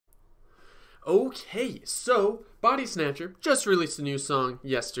Okay, so Bodysnatcher just released a new song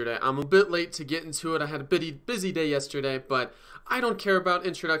yesterday. I'm a bit late to get into it. I had a busy day yesterday, but I don't care about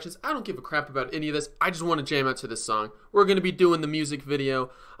introductions. I don't give a crap about any of this. I just want to jam out to this song. We're going to be doing the music video.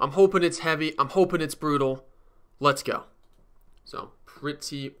 I'm hoping it's heavy. I'm hoping it's brutal. Let's go. So,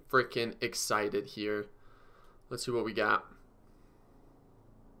 pretty freaking excited here. Let's see what we got.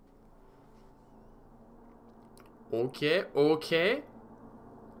 Okay.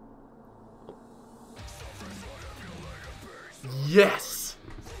 Yes!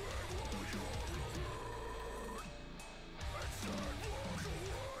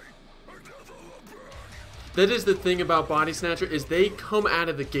 That is the thing about Bodysnatcher, is they come out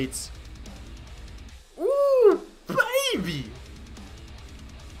of the gates. Ooh, baby!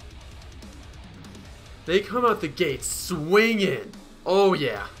 They come out the gates swinging. Oh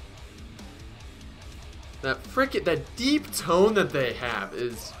yeah. That deep tone that they have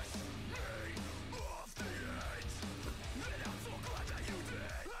is...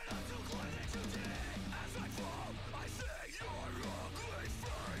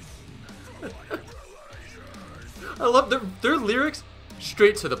 I love their lyrics,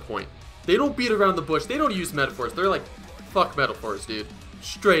 straight to the point. They don't beat around the bush. They don't use metaphors. They're like, fuck metaphors, dude.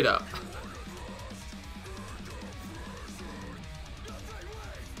 Straight up.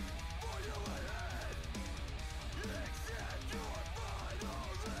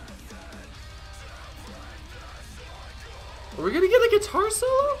 Are we gonna get a guitar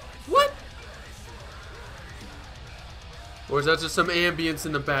solo? What? Or is that just some ambience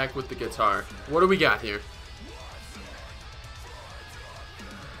in the back with the guitar? What do we got here?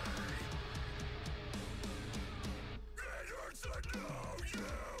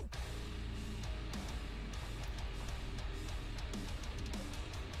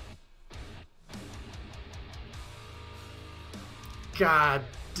 God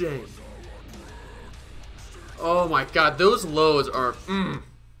dang. Oh my god, those lows are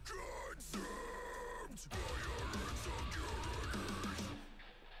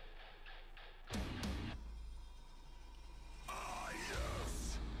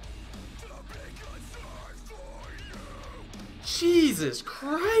Jesus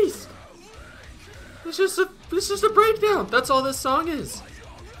Christ! It's just a breakdown. That's all this song is.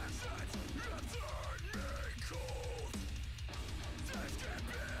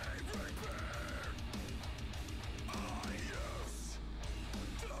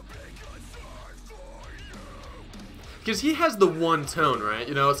 Because he has the one tone, right?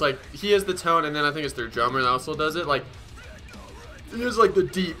 You know, it's like, he has the tone, and then I think it's their drummer that also does it. Like, he has like the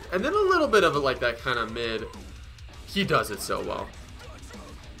deep, and then a little bit of it like that kind of mid. He does it so well.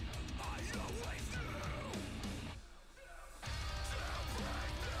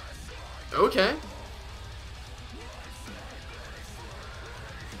 Okay.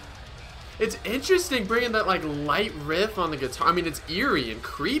 It's interesting bringing that like light riff on the guitar. I mean, it's eerie and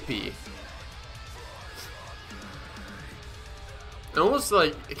creepy.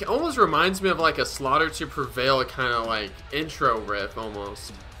 It almost reminds me of like a Slaughter to Prevail kind of like intro riff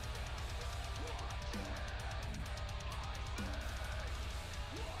almost.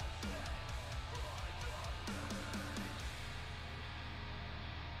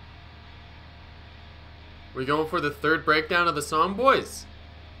 We going for the third breakdown of the song, boys?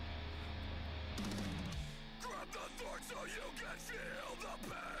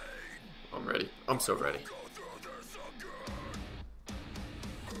 I'm ready. I'm so ready.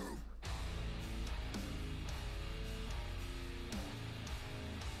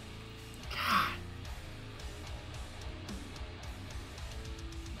 God.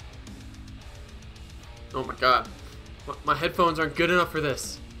 Oh my god. My headphones aren't good enough for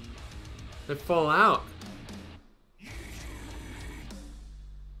this. They fall out.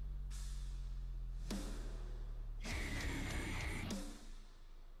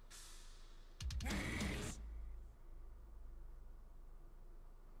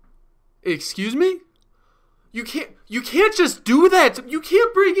 Excuse me? You can't just do that. You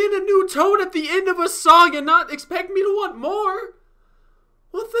can't bring in a new tone at the end of a song and not expect me to want more.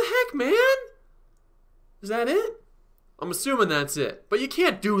 What the heck, man? Is that it? I'm assuming that's it. But you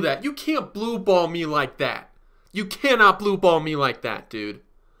can't do that. You can't blue ball me like that. You cannot blue ball me like that, dude.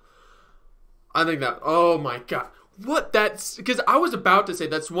 I think that, oh my god. What that's, because I was about to say,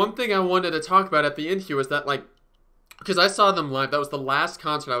 that's one thing I wanted to talk about at the end here was that, like, because I saw them live. That was the last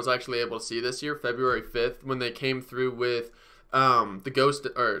concert I was actually able to see this year, February 5th, when they came through with the Ghost,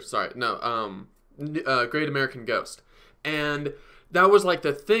 or sorry, no, Great American Ghost. And that was like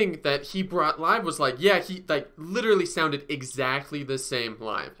the thing that he brought live was like, yeah, he like literally sounded exactly the same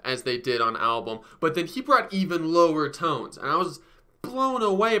live as they did on album, but then he brought even lower tones. And I was blown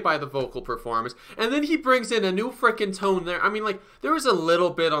away by the vocal performance. And then he brings in a new freaking tone there. I mean, like, there was a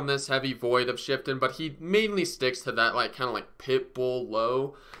little bit on this Heavy Void of shifting, but he mainly sticks to that, like, kind of like Pitbull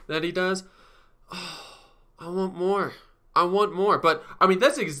low that he does. Oh, I want more. I want more. But I mean,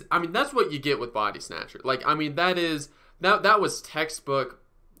 that's what you get with Bodysnatcher. Like, I mean, that was textbook,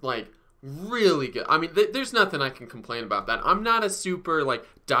 like, really good. I mean, there's nothing I can complain about that. I'm not a super, like,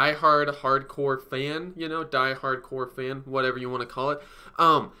 hardcore fan, you know, hardcore fan, whatever you want to call it.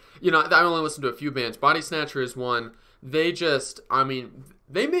 You know, I only listen to a few bands. Bodysnatcher is one. They just, I mean,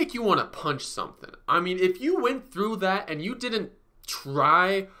 they make you want to punch something. I mean, if you went through that and you didn't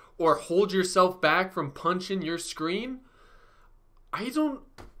try or hold yourself back from punching your screen, I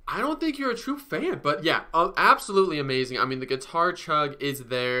don't think you're a true fan. But yeah, absolutely amazing. I mean, the guitar chug is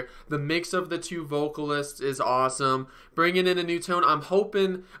there. The mix of the two vocalists is awesome. Bringing in a new tone. I'm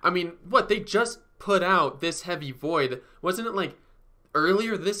hoping, I mean, what, they just put out this Heavy Void. Wasn't it like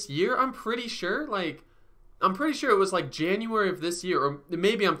earlier this year? I'm pretty sure it was like January of this year, or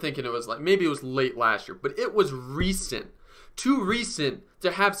maybe I'm thinking it was like, maybe it was late last year, but it was recent. Too recent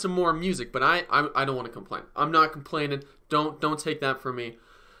to have some more music, but I don't want to complain. I'm not complaining. Don't take that from me.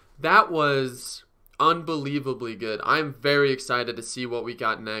 That was unbelievably good. I'm very excited to see what we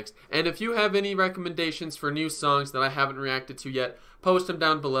got next. And if you have any recommendations for new songs that I haven't reacted to yet, post them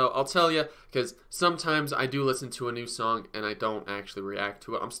down below. I'll tell you, because sometimes I do listen to a new song and I don't actually react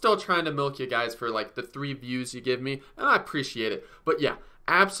to it. I'm still trying to milk you guys for like the 3 views you give me, and I appreciate it. But yeah,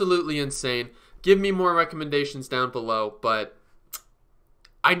 absolutely insane. Give me more recommendations down below, but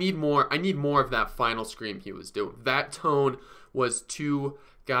I need more of that final scream he was doing. That tone was too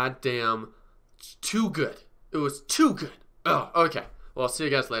goddamn too good. It was too good. Oh, okay. Well, I'll see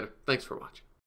you guys later. Thanks for watching.